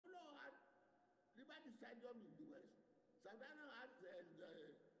stadium in the West. Savannah has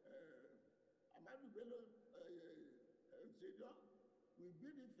Ahmadu Bello Stadium. We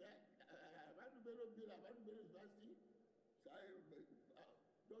build it there. Ahmadu Bello built Ahmadu Bello University.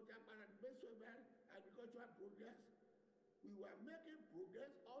 Dr. Paradise agricultural progress. We were making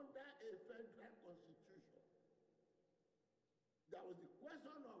progress under a federal constitution. There was the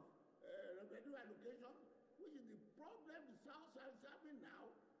question of revenue allocation, which is the problem the South is having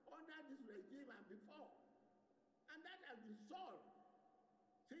now under this regime and before. And that has been solved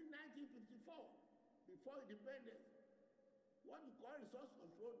since 1954, before independence. What we call resource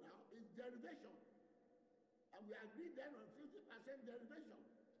control now is derivation. And we agreed then on 50% derivation.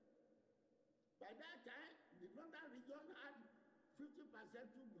 By that time, the northern region had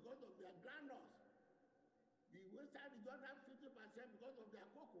 50% too because of their granules. The western region had 50% because of their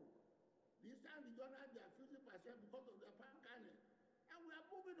cocoa. The eastern region had their 50% because of their palm kernel. And we are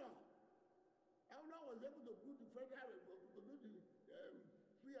moving on. Auna was able to do the federal, to do the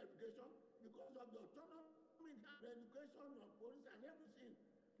free education because of the autonomy in the education of police and everything,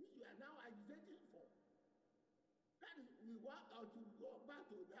 which we are now agitating for. That is, we want to go back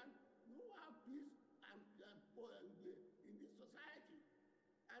to that. We will have peace in this society.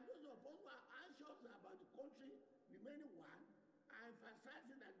 And those of us who are anxious about the country remaining one are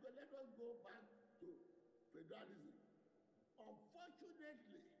emphasizing that let us go back to federalism.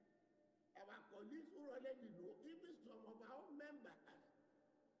 Unfortunately, our colleagues who already know, even some of our own members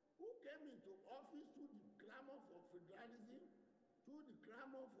who came into office through the clamor for federalism, through the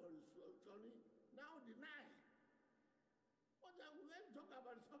clamor for restructuring, now deny. But when we talk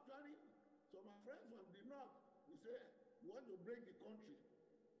about restructuring, so my friends from the north, we say, we want to break the country.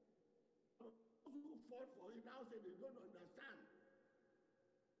 Those who fought for it now say they don't understand.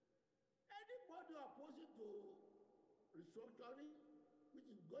 Anybody opposing to restructuring, which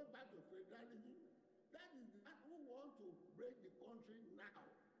is going back to federalism, that is the one who want to break the country now.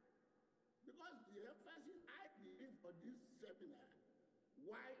 Because the emphasis I believe for this seminar,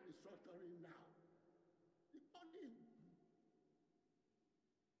 why restructuring now? The country is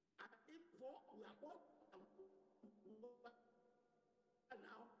before we are both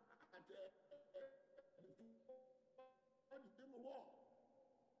now at the Civil War.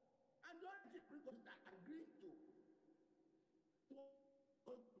 And don't think because that agreed to the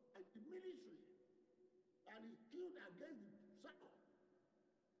military and is killed against the South.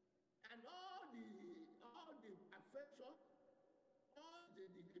 And all the affection, all the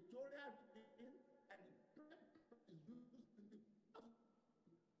dictatorial thing, and the president is using the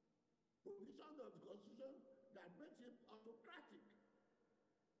provisions of the Constitution that makes him autocratic.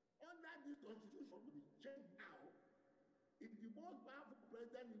 Under this Constitution, to be changed now, is the most powerful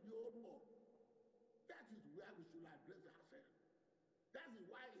president in the whole world. That is where we should address ourselves. That is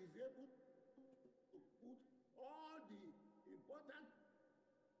why he's able to put all the important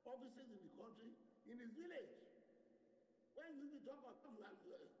offices in the country in his village. When you talk about you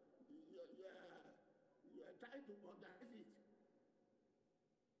are trying to modernize it.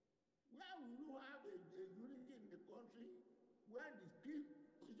 Where will you have a unity in the country where the key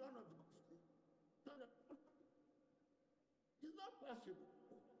position of the Constitution is not possible?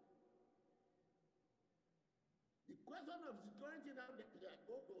 The question of security now that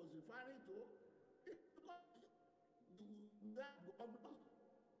Ogo was referring to is because the governors don't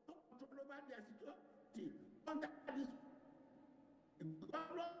control over their security. Under this, the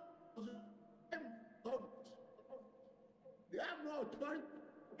governors, they have no authority.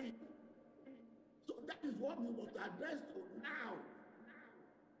 So that is what we must address to now.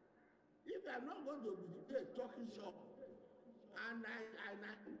 If I am not going to be a talking shop, and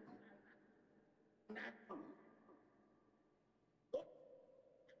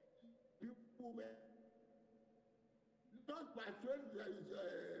people not persuade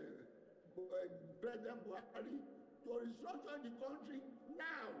President Buhari to restructure the country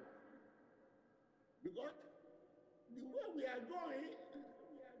now. Because the way we are going,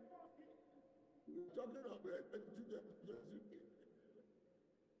 we're talking about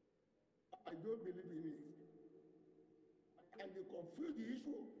I don't believe in it. And they confuse the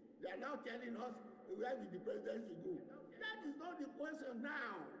issue. They are now telling us where did the presidency go. That is not the question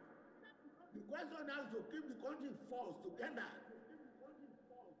now. The question now is to keep the country forced together.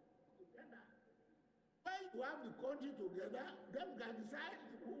 When you have the country together, then we can decide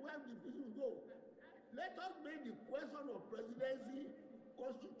where the people go. Let us make the question of presidency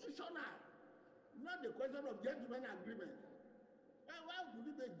constitutional, not the question of gentleman agreement. Why would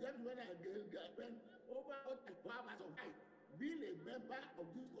it be a gentleman agreement over what the powers of life? Being a member of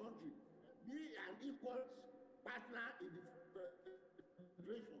this country, be an equal partner in the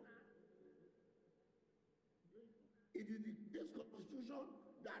federation. It is this constitution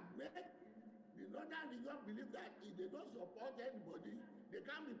that made the northern region believe that if they don't support anybody, they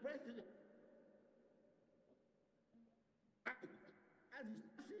can't be president. And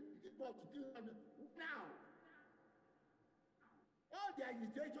it's constitution now. All the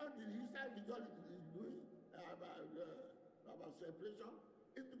agitation the eastern region is doing about separation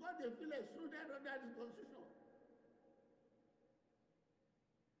is because they feel excluded under the constitution.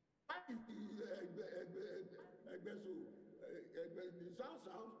 Why is the South,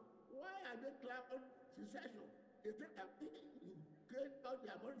 why are they claiming secession? They take you get all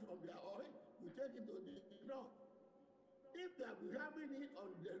their money from their oil, you take it to the north. If they have been having it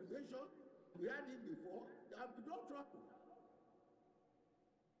on derivation, we had it before, there have been no trouble.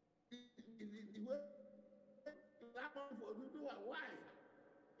 The way clamoring for Dudu, why?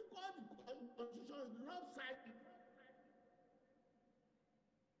 Because the constitution is not cited.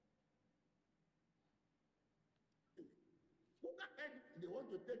 Who can they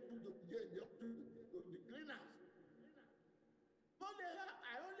want to take you to jail, to the cleaners?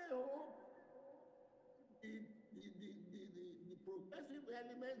 I only hope the progressive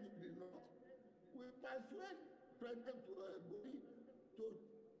element in the north will persuade President Buhari to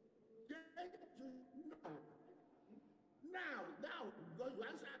take to now, because you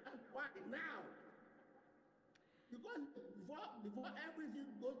answer why now? Because before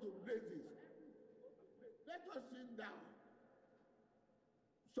everything goes to blazes, let us sit down.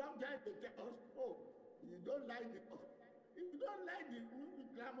 Sometimes they tell us, oh, you don't like the if you don't like the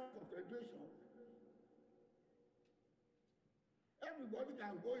clamor for federation, everybody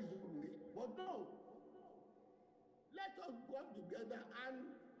can go his own way. But no, let us come together,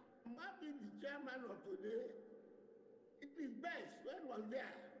 and maybe the chairman of today, it is best when was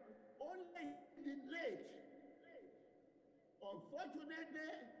there. Only it late.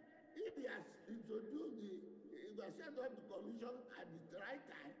 Unfortunately, if he has introduced if he has set up the commission at the right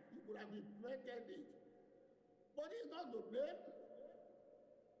time, he could have implemented it. But it's not to blame.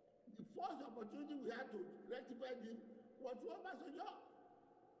 The first opportunity we had to rectify this was Obasanjo.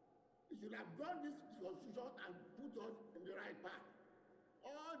 He should have done this constitution and put us in the right path.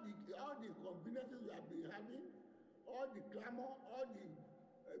 All the conveniences we have been having, all the clamor, all the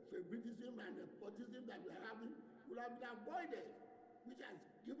favoritism and nepotism that we are having will have been avoided, which has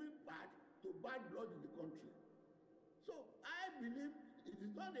given birth to bad blood in the country. So I believe it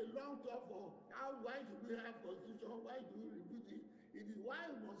is not a long talk for why should we have constitution, why do we repeat it? It is why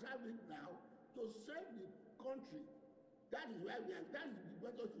we must have it now to save the country. That is why we are, that is the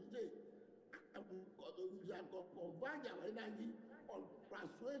better to say. And we can converge our energy on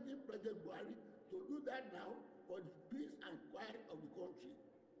persuading President Buhari to do that now for the peace and quiet of the country.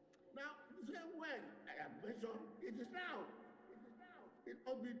 Now, the same way I have mentioned, it is now. It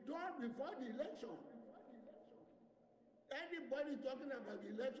must be done before the election. Anybody talking about the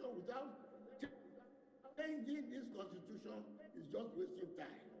election without changing this constitution is just wasting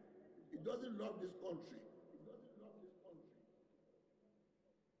time. It doesn't love this country.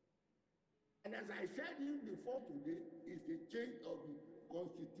 And as I said to you before today, it's the change of the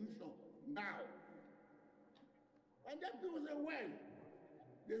constitution now. And then people say, when?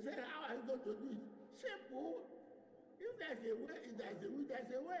 They say, how are you going to do it? Simple. If there's a way, there's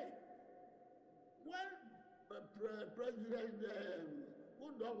a way. When President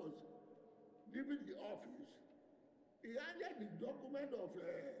Goodluck was leaving the office, he handed the document of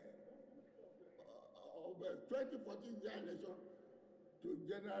 2014 election to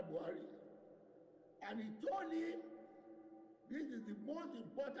General Buhari. And he told him, this is the most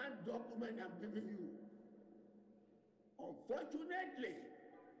important document I'm giving you. Unfortunately,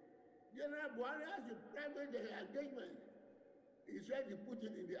 General Buhari has a private engagement. He said he put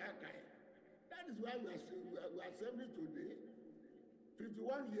it in the archive. That is why we are assembling today.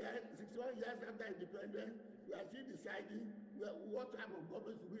 61 years after independence, we are still deciding what type of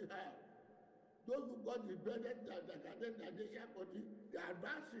government we have. Those who got independent, the Nigerian party, they are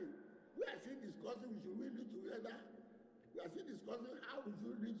advancing. We are still discussing we should live together. We are still discussing how we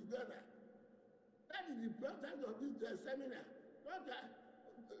should live together. That is the purpose of this seminar. Not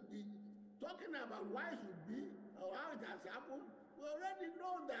talking about why it should be or how it has happened. We already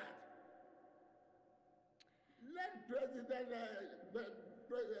know that. Let President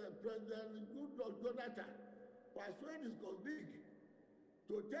Goodluck Jonathan persuade his colleague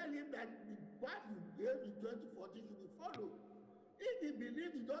to tell him that the path he gave in 2014 should be followed. If he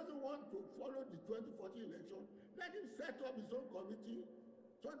believes he doesn't want to follow the 2014 election, let him set up his own committee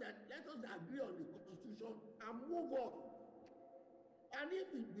so that let us agree on the constitution and move on. And if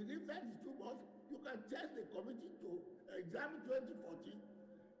he believes that is too much, you can tell the committee to examine 2014,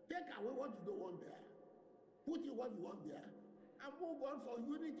 take away what you don't want there. put in what you want there, and move on for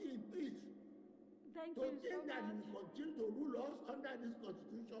unity in peace. Thank To you so think that much. you continue to rule us under this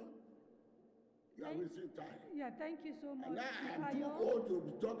constitution, you are wasting time. Yeah, thank you so much. And I am too Chifayo. old to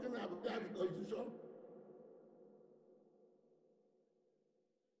be talking about that constitution.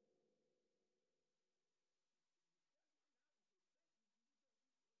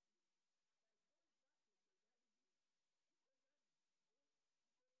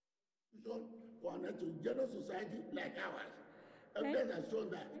 For an heterogeneous society like ours. Evidence has shown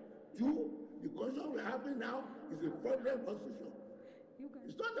that. Two, the constitution we're having now is a problem constitution.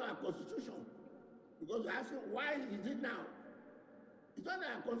 It's not our constitution. Because you're asking, why is it now? It's not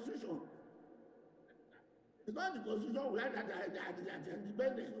our constitution. It's not the constitution we had that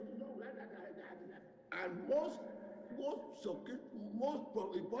independence. And most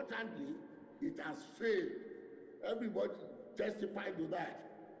importantly, it has failed. Everybody testified to that.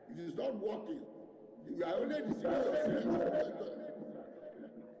 It is not working. You are only deceiving yourself.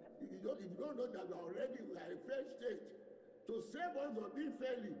 If you don't know that we are a failed state, to save us from being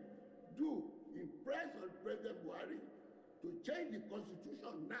fairly, do impress on President Buhari to change the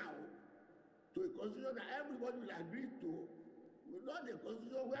constitution now to a constitution that everybody will agree to, not a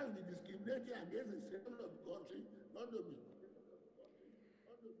constitution where we be discriminating against the section of the country, not to be.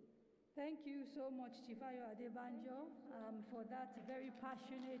 Thank you so much, Chifayo Adebanjo, for that very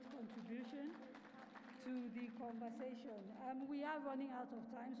passionate contribution to the conversation. We are running out of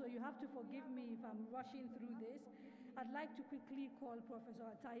time, so you have to forgive me if I'm rushing through this. I'd like to quickly call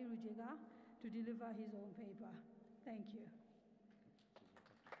Professor Tahiru Jega to deliver his own paper. Thank you.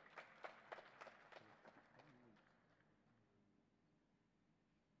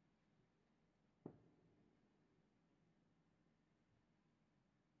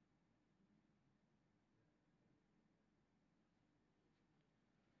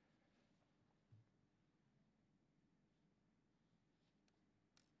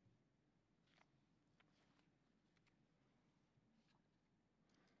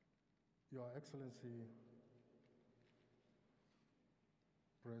 Your Excellency,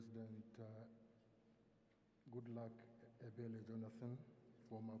 President Goodluck Ebele Jonathan,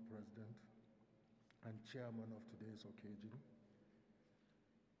 former President and Chairman of today's occasion,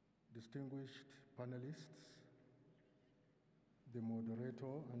 distinguished panelists, the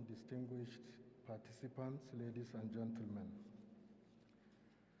moderator, and distinguished participants, ladies and gentlemen.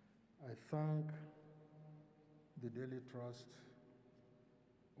 I thank the Daily Trust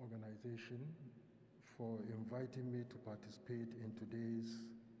organization for inviting me to participate in today's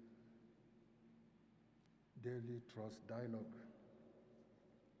Daily Trust Dialogue.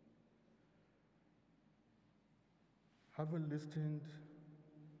 Having listened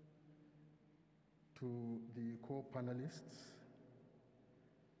to the co-panelists,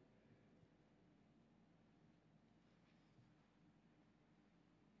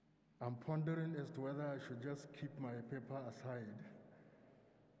 I'm pondering as to whether I should just keep my paper aside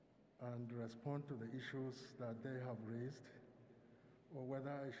and respond to the issues that they have raised, or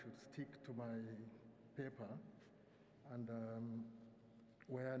whether I should stick to my paper and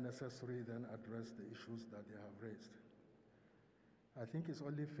where necessary then address the issues that they have raised. I think it's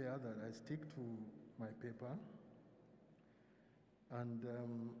only fair that I stick to my paper, and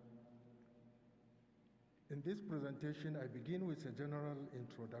in this presentation I begin with a general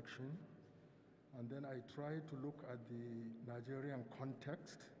introduction, and then I try to look at the Nigerian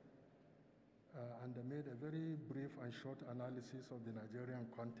context and I made a very brief and short analysis of the Nigerian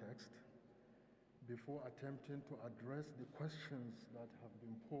context before attempting to address the questions that have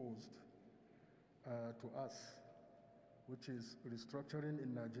been posed to us, which is restructuring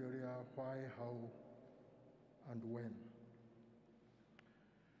in Nigeria, why, how, and when.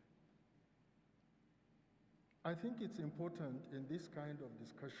 I think it's important in this kind of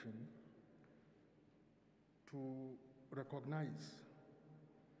discussion to recognize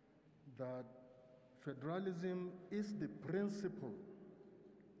that federalism is the principle,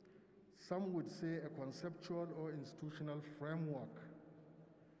 some would say a conceptual or institutional framework,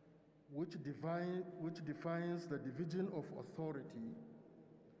 which defines the division of authority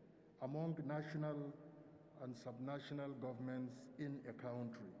among national and subnational governments in a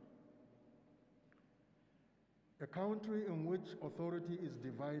country. A country in which authority is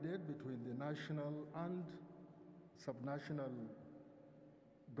divided between the national and subnational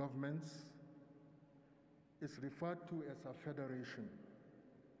governments is referred to as a federation,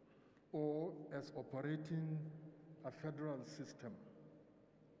 or as operating a federal system.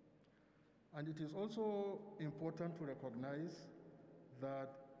 And it is also important to recognize that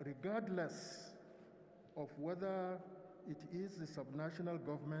regardless of whether it is the subnational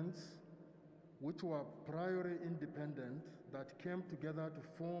governments which were priorly independent, that came together to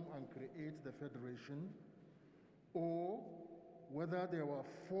form and create the federation, or whether they were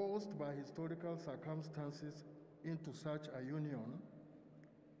forced by historical circumstances into such a union,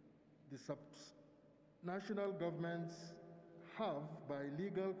 the national governments have, by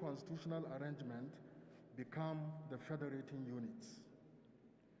legal constitutional arrangement, become the federating units,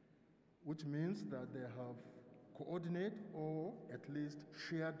 which means that they have coordinate or at least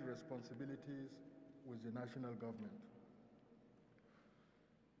shared responsibilities with the national government.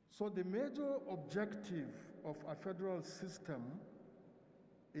 So the major objective of a federal system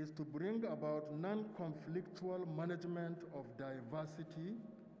is to bring about non-conflictual management of diversity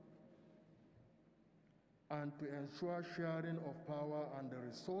and to ensure sharing of power and the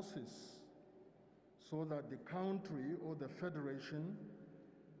resources so that the country or the federation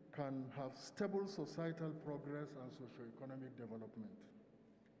can have stable societal progress and socio-economic development.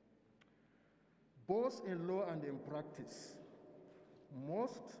 Both in law and in practice,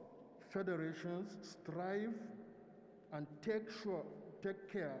 most federations strive and take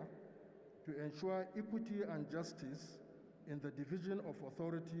care to ensure equity and justice in the division of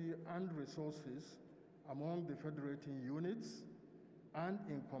authority and resources among the federating units and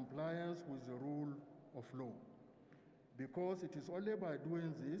in compliance with the rule of law. Because it is only by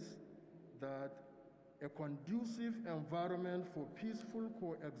doing this that a conducive environment for peaceful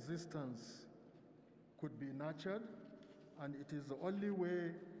coexistence could be nurtured, and it is the only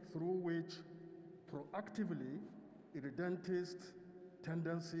way through which proactively irredentist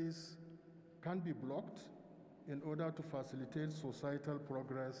tendencies can be blocked in order to facilitate societal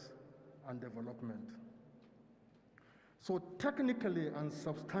progress and development. So technically and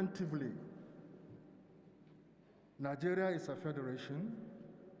substantively, Nigeria is a federation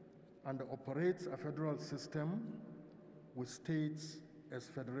and operates a federal system with states as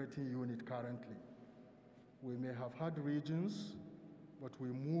federating unit currently. We may have had regions, but we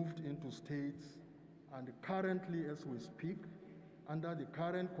moved into states, and currently as we speak, under the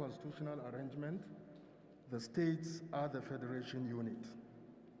current constitutional arrangement, the states are the federation unit.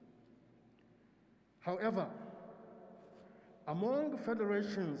 However, among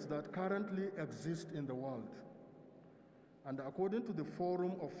federations that currently exist in the world, and according to the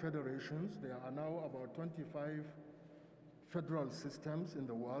Forum of Federations, there are now about 25 federal systems in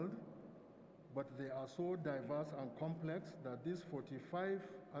the world, but they are so diverse and complex that these 25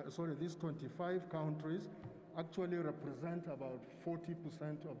 countries actually represent about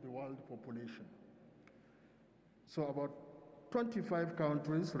 40% of the world population. So about 25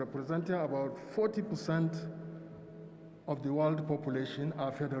 countries representing about 40% of the world population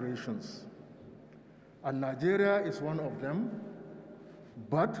are federations. And Nigeria is one of them,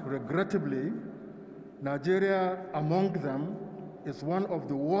 but regrettably, Nigeria among them is one of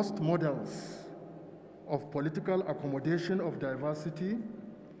the worst models of political accommodation of diversity,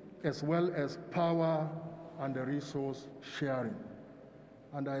 as well as power and resource sharing.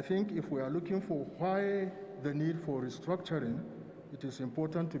 And I think if we are looking for why the need for restructuring, it is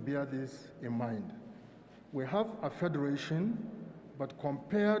important to bear this in mind. We have a federation, but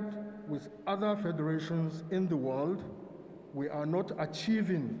compared with other federations in the world, we are not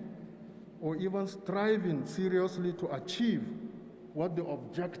achieving or even striving seriously to achieve what the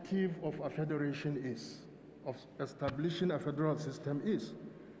objective of a federation is, of establishing a federal system is.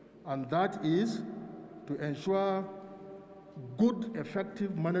 And that is to ensure good,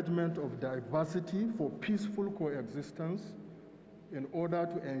 effective management of diversity for peaceful coexistence in order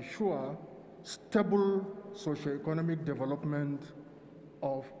to ensure stable socioeconomic development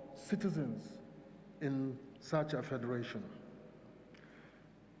of citizens in such a federation.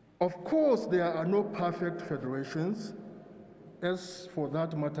 Of course, there are no perfect federations, as for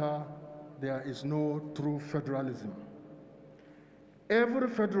that matter, there is no true federalism. Every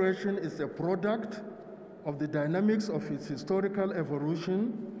federation is a product of the dynamics of its historical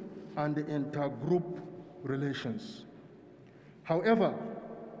evolution and the intergroup relations. However,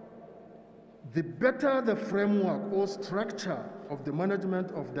 the better the framework or structure of the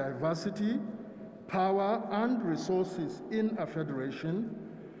management of diversity, power, and resources in a federation,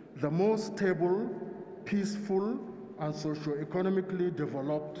 the more stable, peaceful, and socio-economically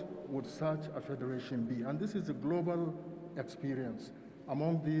developed would such a federation be. And this is a global experience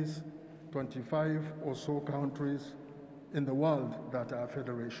among these 25 or so countries in the world that are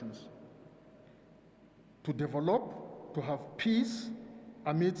federations. To develop, to have peace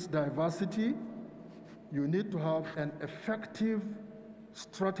amidst diversity, you need to have an effective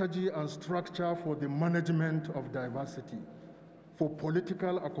strategy and structure for the management of diversity, for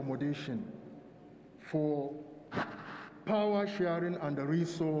political accommodation, for power sharing and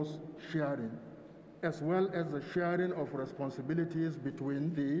resource sharing, as well as the sharing of responsibilities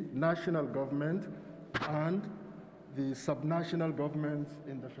between the national government and the subnational governments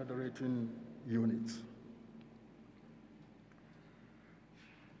in the federating units.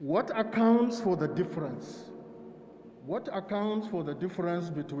 What accounts for the difference? What accounts for the difference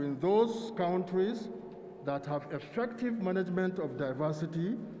between those countries that have effective management of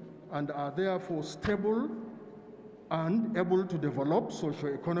diversity and are therefore stable and able to develop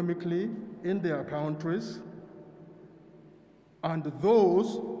socioeconomically in their countries, and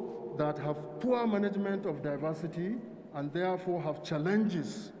those that have poor management of diversity and therefore have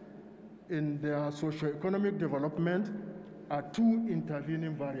challenges in their socioeconomic development, are two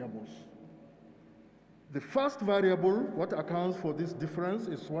intervening variables. The first variable, what accounts for this difference,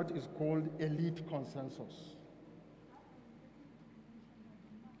 is what is called elite consensus.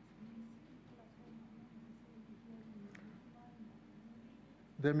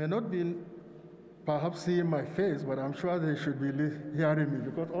 They may not be perhaps seeing my face, but I'm sure they should be hearing me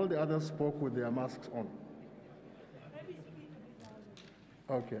because all the others spoke with their masks on.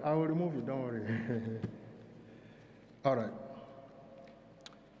 Okay, I will remove it, don't worry. All right.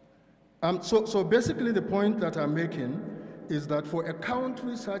 So basically the point that I'm making is that for a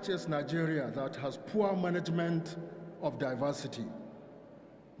country such as Nigeria that has poor management of diversity,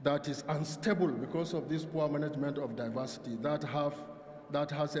 that is unstable because of this poor management of diversity, that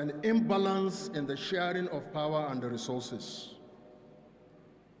has an imbalance in the sharing of power and the resources.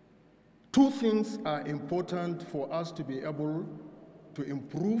 Two things are important for us to be able to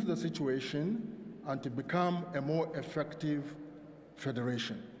improve the situation and to become a more effective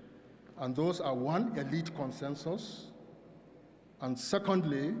federation. And those are, one, elite consensus, and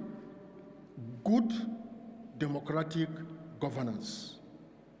secondly, good democratic governance.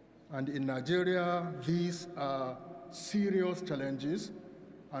 And in Nigeria, these are serious challenges,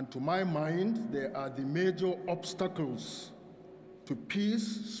 and to my mind, they are the major obstacles to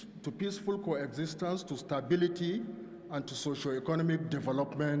peace, to peaceful coexistence, to stability, and to socio-economic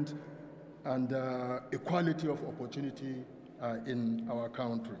development and equality of opportunity in our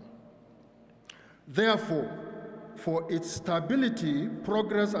country. Therefore, for its stability,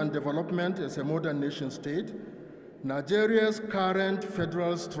 progress, and development as a modern nation state, Nigeria's current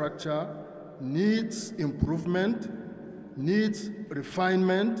federal structure needs improvement, needs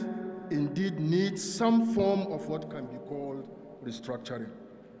refinement, indeed needs some form of what can be called restructuring.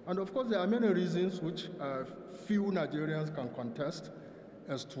 And of course, there are many reasons which few Nigerians can contest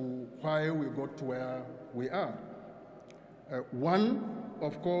as to why we got to where we are. One,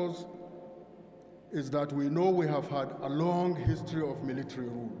 of course, is that we know we have had a long history of military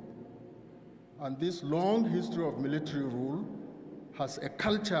rule. And this long history of military rule has a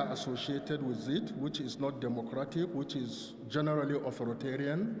culture associated with it, which is not democratic, which is generally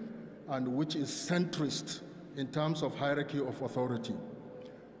authoritarian, and which is centrist in terms of hierarchy of authority.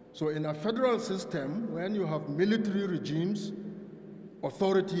 So in a federal system, when you have military regimes,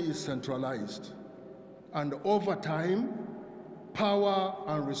 authority is centralized. And over time, power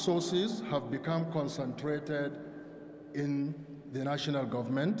and resources have become concentrated in the national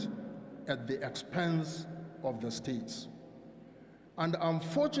government at the expense of the states. And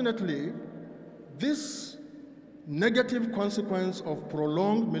unfortunately, this negative consequence of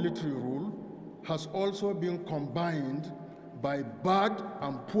prolonged military rule has also been combined by bad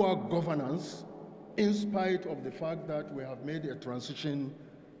and poor governance, in spite of the fact that we have made a transition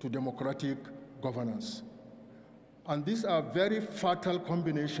to democratic governance. And these are very fatal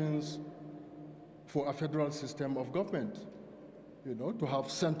combinations for a federal system of government. You know, to have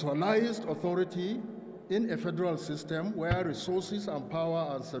centralized authority in a federal system where resources and power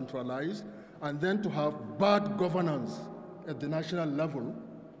are centralized, and then to have bad governance at the national level,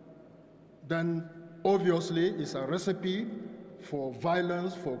 then obviously is a recipe for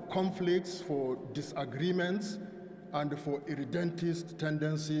violence, for conflicts, for disagreements, and for irredentist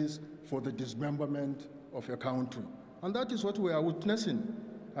tendencies for the dismemberment of a country. And that is what we are witnessing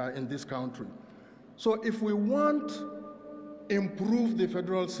in this country. So if we want to improve the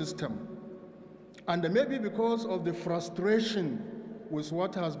federal system, and maybe because of the frustration with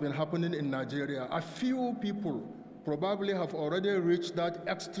what has been happening in Nigeria, a few people probably have already reached that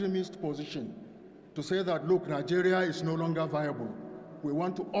extremist position to say that, look, Nigeria is no longer viable. We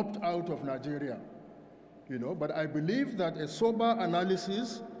want to opt out of Nigeria. You know, but I believe that a sober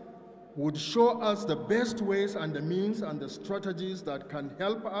analysis would show us the best ways and the means and the strategies that can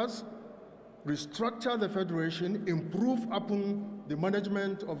help us restructure the federation, improve upon the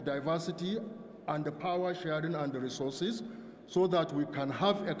management of diversity and the power sharing and the resources, so that we can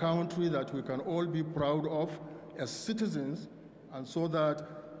have a country that we can all be proud of as citizens, and so that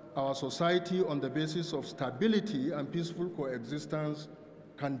our society on the basis of stability and peaceful coexistence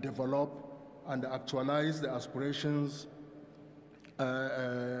can develop and actualize the aspirations,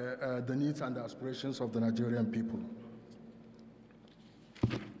 the needs and the aspirations of the Nigerian people.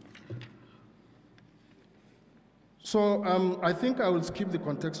 So I think I will skip the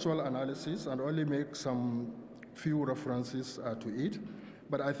contextual analysis and only make some few references to it.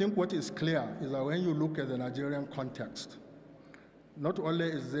 But I think what is clear is that when you look at the Nigerian context, not only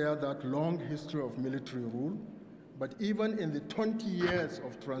is there that long history of military rule, but even in the 20 years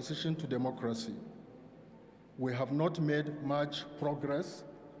of transition to democracy, we have not made much progress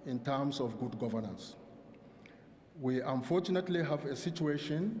in terms of good governance. We unfortunately have a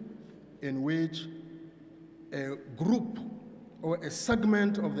situation in which a group or a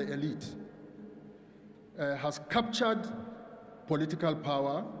segment of the elite has captured political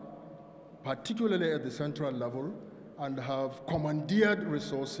power, particularly at the central level, and have commandeered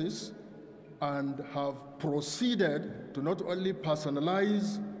resources and have proceeded to not only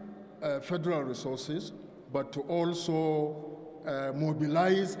personalize federal resources, but to also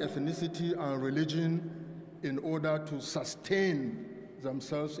mobilize ethnicity and religion in order to sustain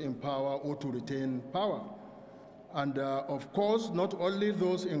themselves in power or to retain power. And of course, not only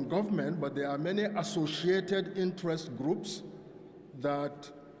those in government, but there are many associated interest groups that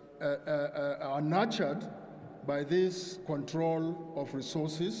are nurtured by this control of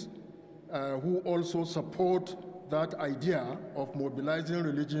resources, who also support that idea of mobilizing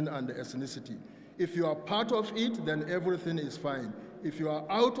religion and ethnicity. If you are part of it, then everything is fine. If you are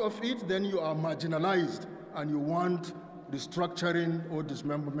out of it, then you are marginalized and you want restructuring or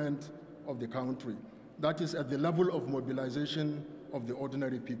dismemberment of the country. That is at the level of mobilization of the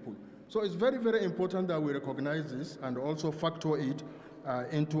ordinary people. So it's very, very important that we recognize this and also factor it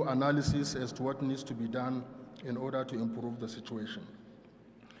into analysis as to what needs to be done in order to improve the situation.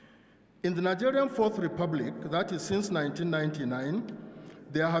 In the Nigerian Fourth Republic, that is since 1999,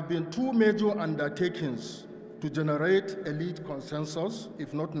 there have been two major undertakings to generate elite consensus,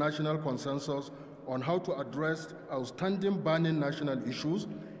 if not national consensus, on how to address outstanding burning national issues,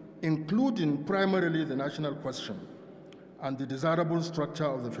 including primarily the national question and the desirable structure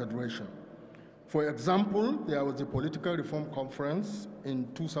of the federation. For example, there was the Political Reform Conference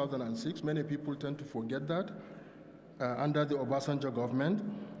in 2006. Many people tend to forget that, under the Obasanjo government.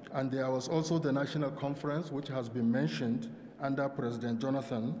 And there was also the National Conference, which has been mentioned under President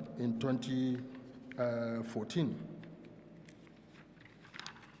Jonathan in 2014.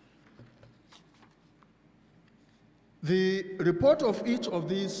 The report of each of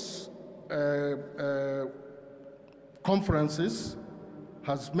these conferences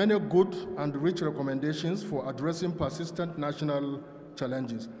has many good and rich recommendations for addressing persistent national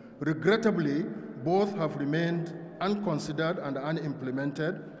challenges. Regrettably, both have remained unconsidered and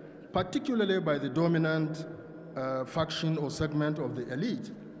unimplemented, particularly by the dominant faction or segment of the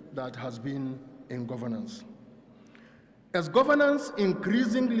elite that has been in governance. As governance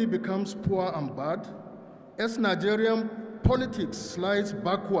increasingly becomes poor and bad, as Nigerian politics slides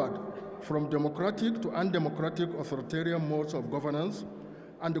backward from democratic to undemocratic authoritarian modes of governance,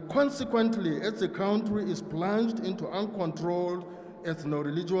 and consequently as the country is plunged into uncontrolled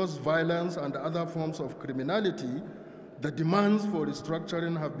ethno-religious violence and other forms of criminality, the demands for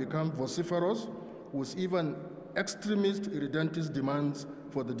restructuring have become vociferous, with even extremist irredentist demands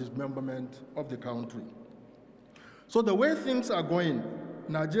for the dismemberment of the country. So the way things are going,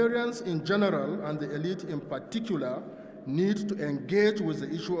 Nigerians in general and the elite in particular need to engage with the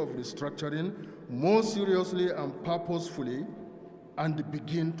issue of restructuring more seriously and purposefully and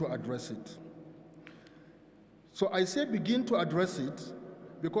begin to address it. So I say begin to address it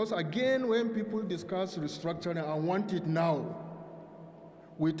because, again, when people discuss restructuring and want it now,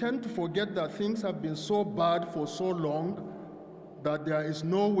 we tend to forget that things have been so bad for so long that there is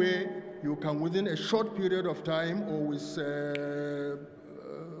no way you can, within a short period of time or with,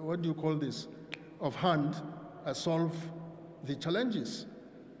 what do you call this, of hand, solve the challenges.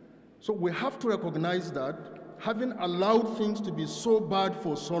 So we have to recognize that having allowed things to be so bad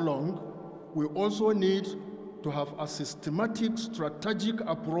for so long, we also need to have a systematic, strategic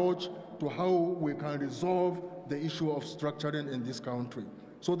approach to how we can resolve the issue of structuring in this country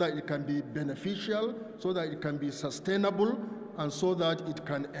so that it can be beneficial, so that it can be sustainable, and so that it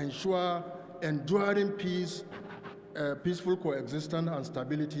can ensure enduring peace, peaceful coexistence and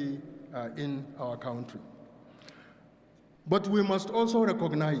stability in our country. But we must also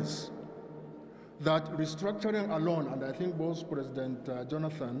recognize that restructuring alone, and I think both President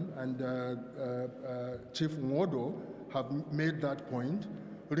Jonathan and Chief Nwodo have made that point,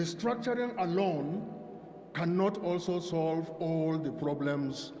 restructuring alone cannot also solve all the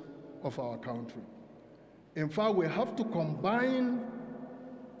problems of our country. In fact, we have to combine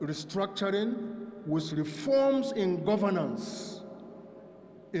restructuring with reforms in governance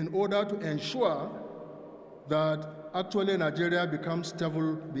in order to ensure that actually Nigeria becomes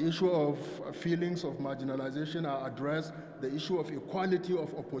stable, the issue of feelings of marginalization are addressed, the issue of equality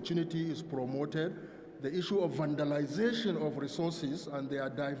of opportunity is promoted, the issue of vandalization of resources and their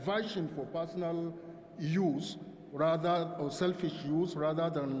diversion for personal use rather, or selfish use rather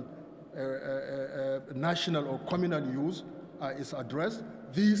than national or communal use is addressed.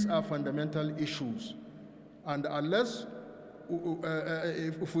 These are fundamental issues. And unless,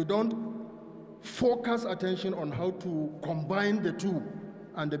 if we don't focus attention on how to combine the two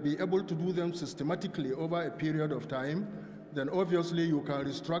and be able to do them systematically over a period of time, then obviously you can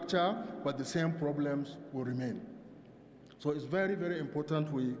restructure, but the same problems will remain. So it's very, very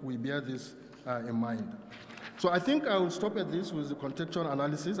important we bear this in mind. So I think I will stop at this with the contextual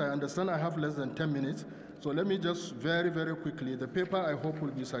analysis. I understand I have less than 10 minutes, so let me just very, very quickly, the paper I hope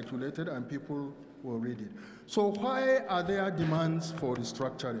will be circulated and people will read it. So why are there demands for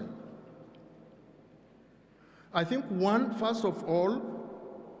restructuring? I think first of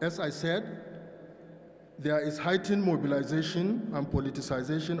all, as I said, there is heightened mobilization and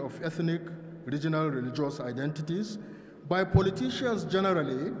politicization of ethnic, regional, religious identities by politicians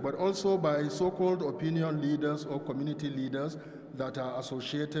generally, but also by so-called opinion leaders or community leaders that are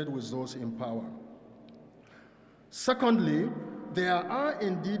associated with those in power. Secondly, there are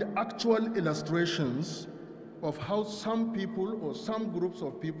indeed actual illustrations of how some people or some groups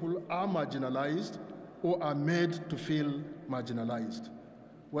of people are marginalized or are made to feel marginalized,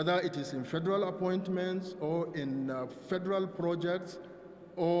 whether it is in federal appointments or in federal projects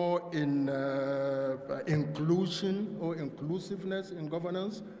or in inclusion or inclusiveness in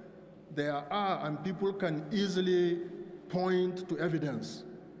governance. There are, and people can easily point to evidence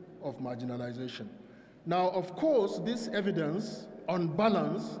of marginalization. Now, of course, this evidence, on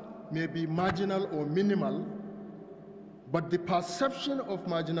balance, may be marginal or minimal, but the perception of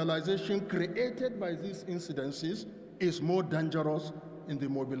marginalization created by these incidences is more dangerous in the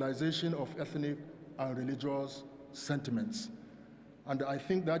mobilization of ethnic and religious sentiments. And I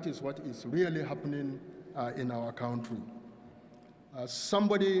think that is what is really happening in our country.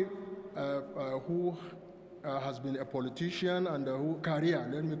 Somebody who has been a politician and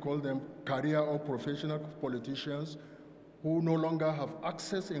let me call them career or professional politicians who no longer have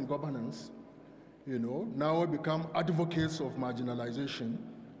access in governance, now become advocates of marginalization.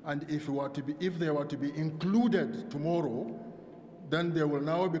 And if they were to be included tomorrow, then they will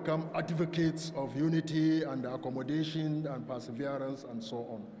now become advocates of unity and accommodation and perseverance and so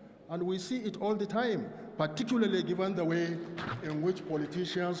on. And we see it all the time, particularly given the way in which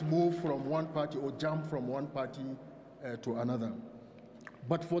politicians move from one party or jump from one party to another.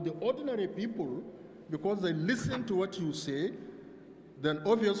 But for the ordinary people, because they listen to what you say, then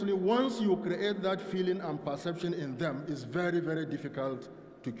obviously once you create that feeling and perception in them, it's very, very difficult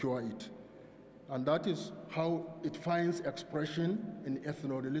to cure it. And that is how it finds expression in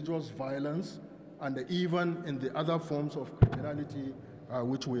ethno-religious violence and even in the other forms of criminality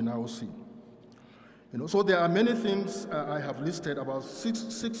which we now see. So there are many things I have listed, about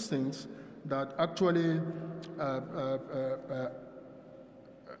six things that actually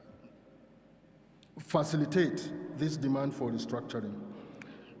facilitate this demand for restructuring.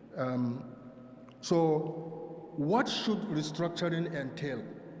 So what should restructuring entail?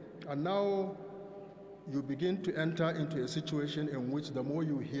 And now you begin to enter into a situation in which the more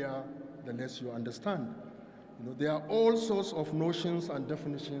you hear, the less you understand. There are all sorts of notions and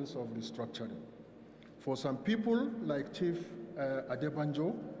definitions of restructuring. For some people, like Chief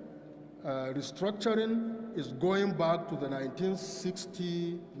Adebanjo, restructuring is going back to the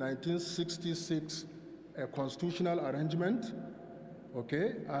 1966 constitutional arrangement,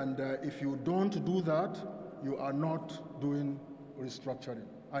 okay? And if you don't do that, you are not doing restructuring.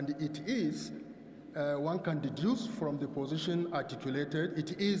 And it is, one can deduce from the position articulated,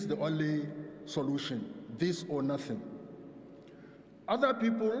 it is the only solution, this or nothing. Other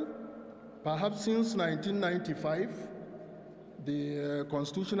people, perhaps since 1995, the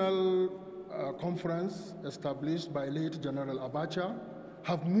Constitutional Conference established by late General Abacha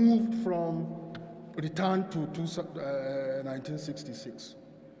have moved from return to 1966.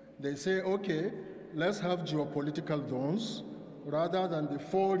 They say, okay, let's have geopolitical zones. Rather than the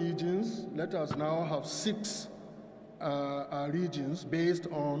 4 regions, let us now have 6 regions based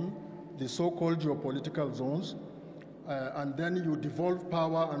on the so-called geopolitical zones, and then you devolve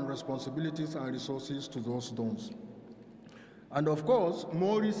power and responsibilities and resources to those zones. And of course,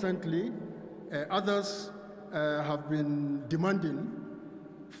 more recently, others have been demanding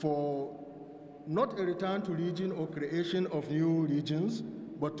for not a return to region or creation of new regions,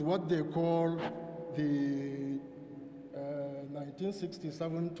 but what they call the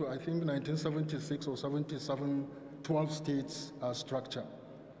 1967 to I think 1976 or 77 12 states structure.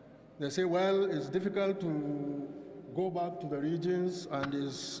 They say, well, it's difficult to go back to the regions and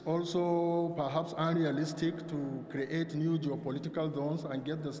it's also perhaps unrealistic to create new geopolitical zones and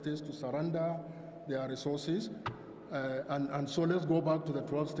get the states to surrender their resources. And so let's go back to the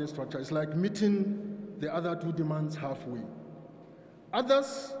 12-state structure. It's like meeting the other two demands halfway.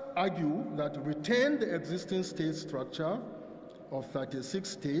 Others argue that retain the existing state structure of 36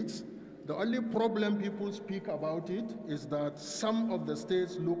 states. The only problem people speak about it is that some of the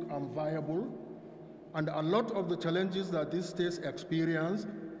states look unviable, and a lot of the challenges that these states experience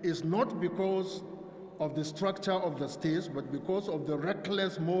is not because of the structure of the states, but because of the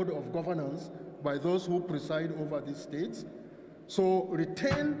reckless mode of governance by those who preside over these states. So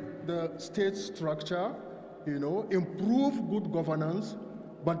retain the state structure, improve good governance,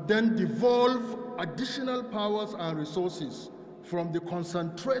 but then devolve additional powers and resources from the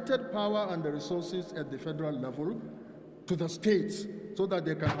concentrated power and the resources at the federal level to the states so that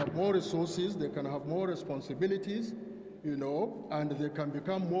they can have more resources, they can have more responsibilities, and they can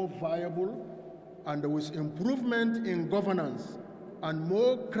become more viable, and with improvement in governance and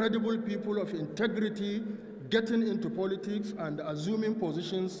more credible people of integrity getting into politics and assuming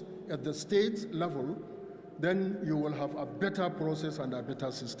positions at the state level, then you will have a better process and a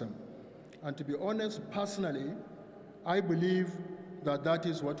better system. And to be honest, personally, I believe that that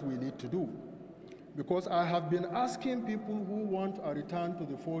is what we need to do. Because I have been asking people who want a return to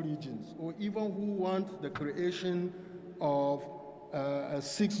the 4 regions, or even who want the creation of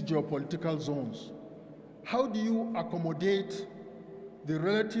 6 geopolitical zones, how do you accommodate the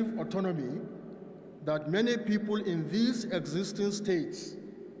relative autonomy that many people in these existing states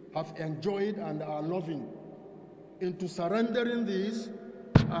have enjoyed and are loving into surrendering these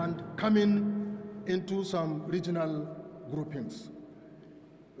and coming into some regional groupings?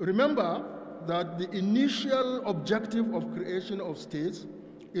 Remember that the initial objective of creation of states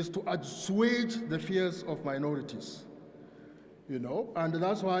is to assuage the fears of minorities, and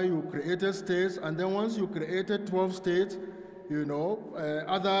that's why you created states, and then once you created 12 states,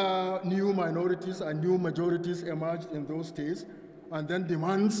 other new minorities and new majorities emerged in those states, and then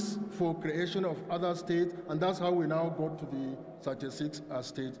demands for creation of other states, and that's how we now got to the 36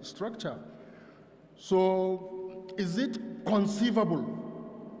 state structure. So is it conceivable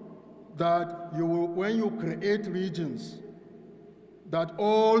that when you create regions, that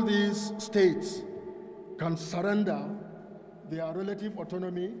all these states can surrender their relative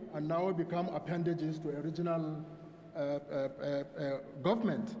autonomy and now become appendages to a regional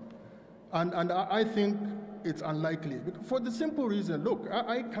government? And I think it's unlikely. For the simple reason, look,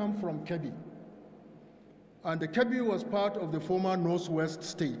 I come from Kebbi, and the Kebbi was part of the former Northwest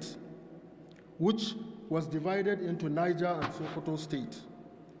state, which was divided into Niger and Sokoto state,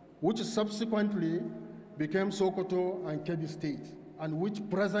 which subsequently became Sokoto and Kebbi state, and which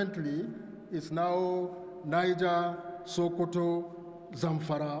presently is now Niger, Sokoto,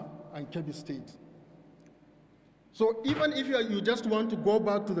 Zamfara, and Kebbi state. So even if you just want to go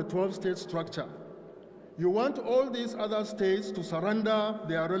back to the 12-state structure, you want all these other states to surrender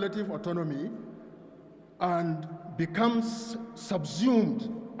their relative autonomy and become subsumed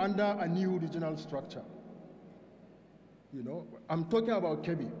under a new regional structure. I'm talking about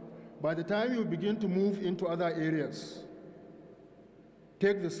Kebbi. By the time you begin to move into other areas,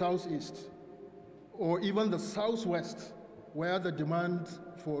 take the southeast or even the southwest, where the demand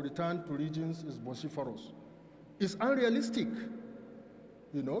for return to regions is vociferous, it's unrealistic,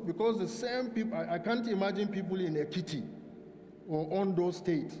 because the same people, I can't imagine people in Ekiti or Ondo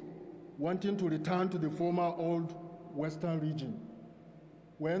State wanting to return to the former old Western region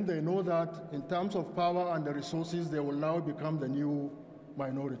when they know that in terms of power and the resources, they will now become the new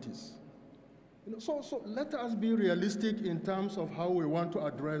minorities. So let us be realistic in terms of how we want to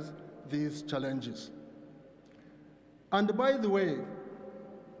address these challenges. And by the way,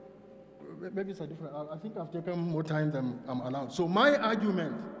 maybe it's a different, I think I've taken more time than I'm allowed. So my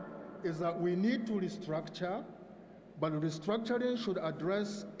argument is that we need to restructure, but restructuring should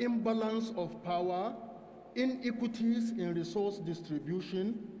address imbalance of power, inequities in resource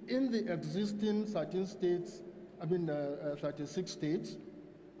distribution in the existing 36 states.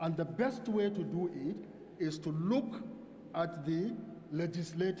 And the best way to do it is to look at the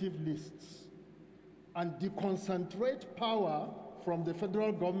legislative lists and deconcentrate power from the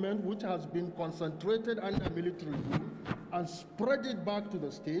federal government, which has been concentrated under military rule, and spread it back to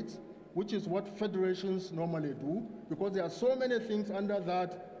the states which is what federations normally do, because there are so many things under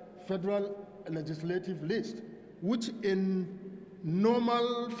that federal legislative list, which in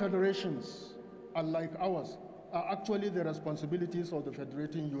normal federations, unlike ours, are actually the responsibilities of the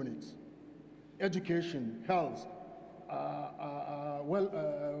federating units. Education, health,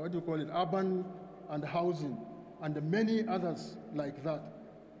 what do you call it, urban and housing, and many others like that,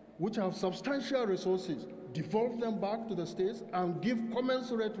 which have substantial resources, devolve them back to the states and give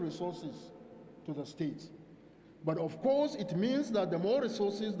commensurate resources to the states. But of course, it means that the more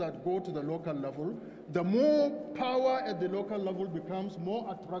resources that go to the local level, the more power at the local level becomes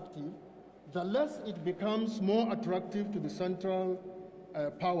more attractive, the less it becomes more attractive to the central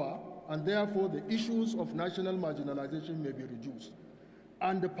power, and therefore the issues of national marginalization may be reduced.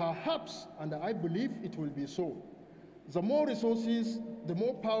 And perhaps, and I believe it will be so, the more resources, the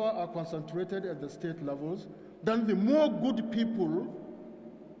more power are concentrated at the state levels, then the more good people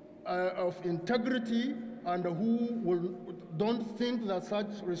of integrity and who don't think that such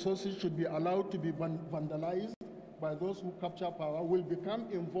resources should be allowed to be vandalized by those who capture power will become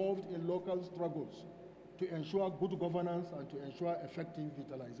involved in local struggles to ensure good governance and to ensure effective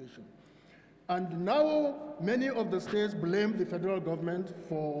utilization. And now many of the states blame the federal government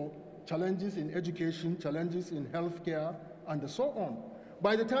for challenges in education, challenges in healthcare, and so on.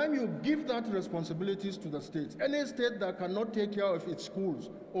 By the time you give that responsibilities to the states, any state that cannot take care of its schools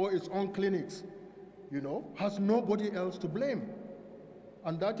or its own clinics, has nobody else to blame.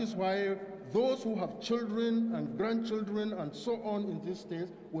 And that is why those who have children and grandchildren and so on in these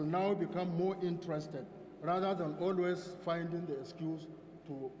states will now become more interested, rather than always finding the excuse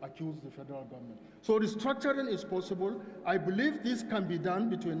to accuse the federal government. So restructuring is possible. I believe this can be done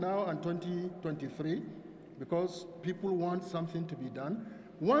between now and 2023 because people want something to be done.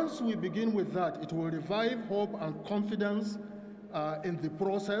 Once we begin with that, it will revive hope and confidence in the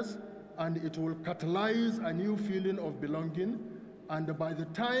process, and it will catalyze a new feeling of belonging. And by the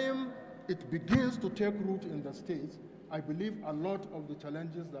time it begins to take root in the states, I believe a lot of the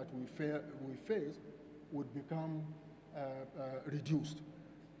challenges that we face would become reduced.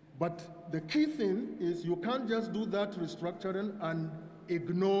 But the key thing is you can't just do that restructuring and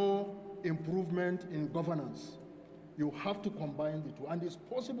ignore improvement in governance. You have to combine the two, and it's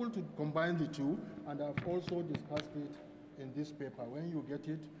possible to combine the two, and I've also discussed it in this paper. When you get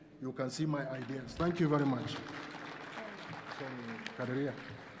it, you can see my ideas. Thank you very much. Kadaria.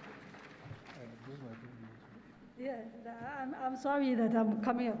 Yes, I'm sorry that I'm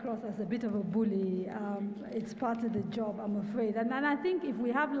coming across as a bit of a bully. It's part of the job, I'm afraid. And I think if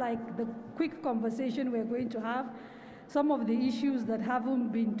we have like the quick conversation we're going to have, some of the issues that haven't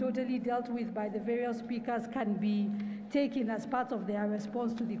been totally dealt with by the various speakers can be taken as part of their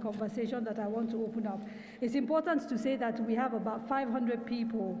response to the conversation that I want to open up. It's important to say that we have about 500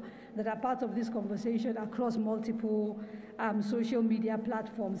 people that are part of this conversation across multiple social media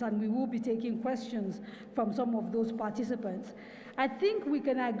platforms, and we will be taking questions from some of those participants. I think we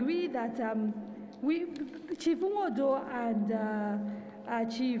can agree that Chief Nwodo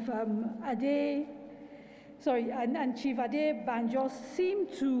and Chief Chief Adebanjo seem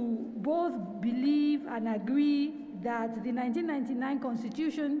to both believe and agree that the 1999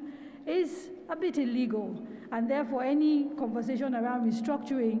 Constitution is a bit illegal, and therefore any conversation around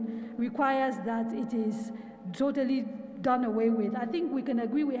restructuring requires that it is totally done away with. I think we can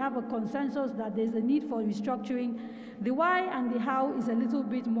agree, we have a consensus that there's a need for restructuring. The why and the how is a little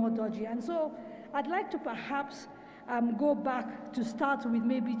bit more dodgy. And so I'd like to perhaps go back to start with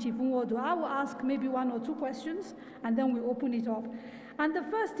maybe Chief Nwodo. I will ask maybe one or two questions, and then we open it up. And the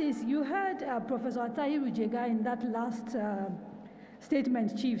first is, you heard Professor Tahiru Jega in that last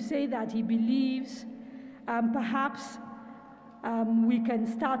statement, Chief, say that he believes perhaps we can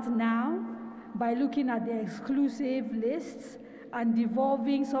start now by looking at the exclusive lists and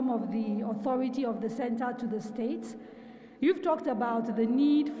devolving some of the authority of the center to the states. You've talked about the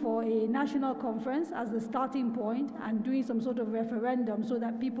need for a national conference as the starting point and doing some sort of referendum so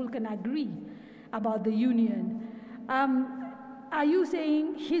that people can agree about the union. Are you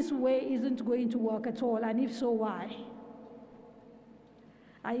saying his way isn't going to work at all, and if so, why?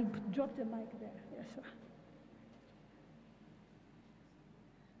 I dropped the mic there. Yes, sir.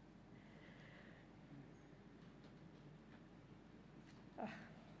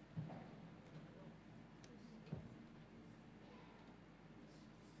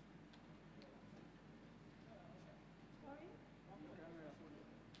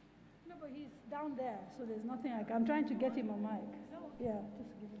 No, but he's down there, so there's nothing I'm trying to get him a mic. Yeah, just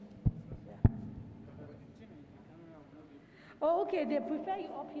give him. Yeah. Oh, okay, they prefer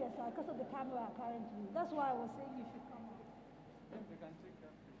you up here, sir, because of the camera, apparently. That's why I was saying you should come up.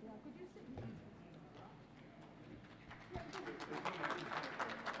 Yeah, could you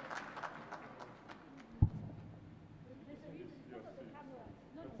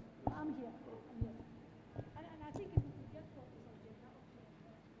I'm here. And I think if we could get Professor Jega.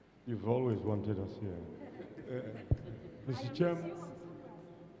 You've always wanted us here. Mr. Chairman,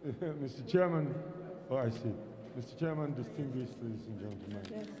 Mr. Chairman, oh, I see. Mr. Chairman, distinguished ladies and gentlemen.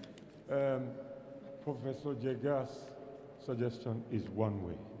 Yes. Professor Jega's suggestion is one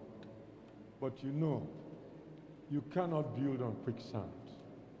way. But you know, you cannot build on quicksand.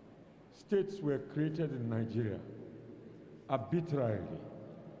 States were created in Nigeria arbitrarily,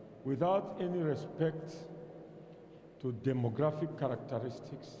 without any respect to demographic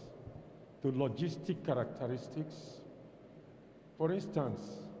characteristics, to logistic characteristics. For instance,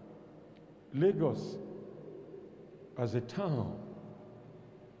 Lagos as a town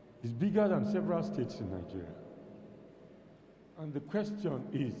is bigger than several states in Nigeria. And the question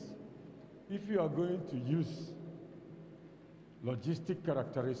is, if you are going to use logistic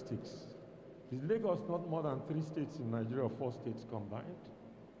characteristics, is Lagos not more than 3 states in Nigeria or 4 states combined?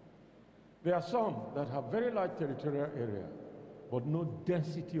 There are some that have very large territorial area, but no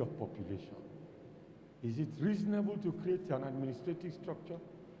density of population. Is it reasonable to create an administrative structure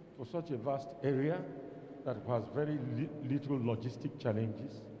for such a vast area that has very little logistic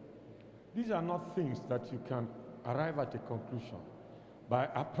challenges? These are not things that you can arrive at a conclusion by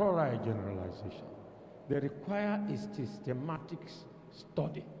a priori generalization. They require a systematic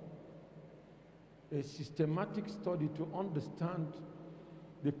study. A systematic study to understand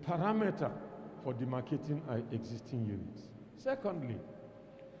the parameter for demarcating existing units. Secondly,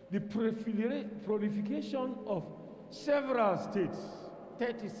 the proliferation of several states,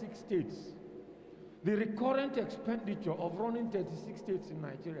 36 states, the recurrent expenditure of running 36 states in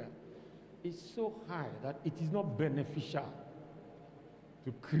Nigeria is so high that it is not beneficial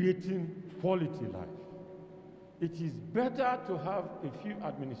to creating quality life. It is better to have a few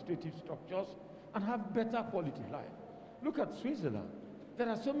administrative structures and have better quality life. Look at Switzerland. There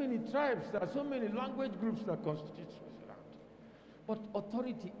are so many tribes, there are so many language groups that constitute Switzerland. But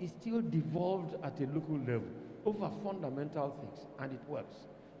authority is still devolved at a local level over fundamental things, and it works.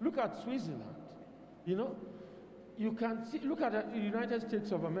 Look at Switzerland. You know, you can see, look at the United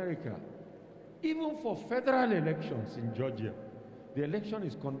States of America. Even for federal elections in Georgia, the election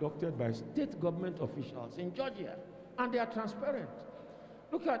is conducted by state government officials in Georgia, and they are transparent.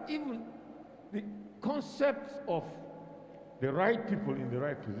 Look at even the concept of the right people in the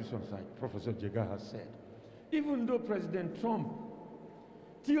right positions, like Professor Jega has said. Even though President Trump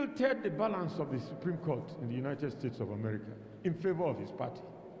tilted the balance of the Supreme Court in the United States of America in favor of his party,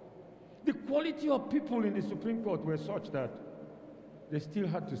 the quality of people in the Supreme Court were such that they still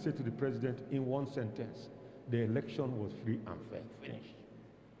had to say to the president in one sentence, the election was free and fair, finished.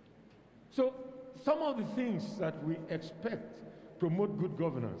 So some of the things that we expect promote good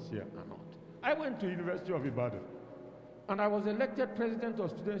governance here are not. I went to University of Ibadan, and I was elected president of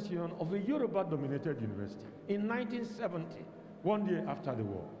Students' Union of a Yoruba-dominated university in 1970, 1 year after the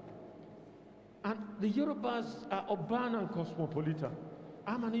war. And the Yorubas are urban and cosmopolitan.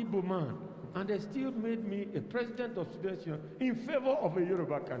 I'm an Igbo man, and they still made me a president of Students' Union in favor of a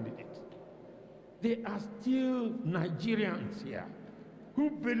Yoruba candidate. They are still Nigerians here who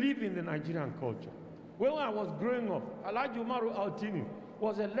believe in the Nigerian culture. When I was growing up, Alhaji Umaru Altini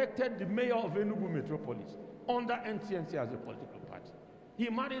was elected the mayor of Enugu Metropolis under NCNC as a political party. He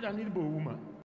married an Igbo woman.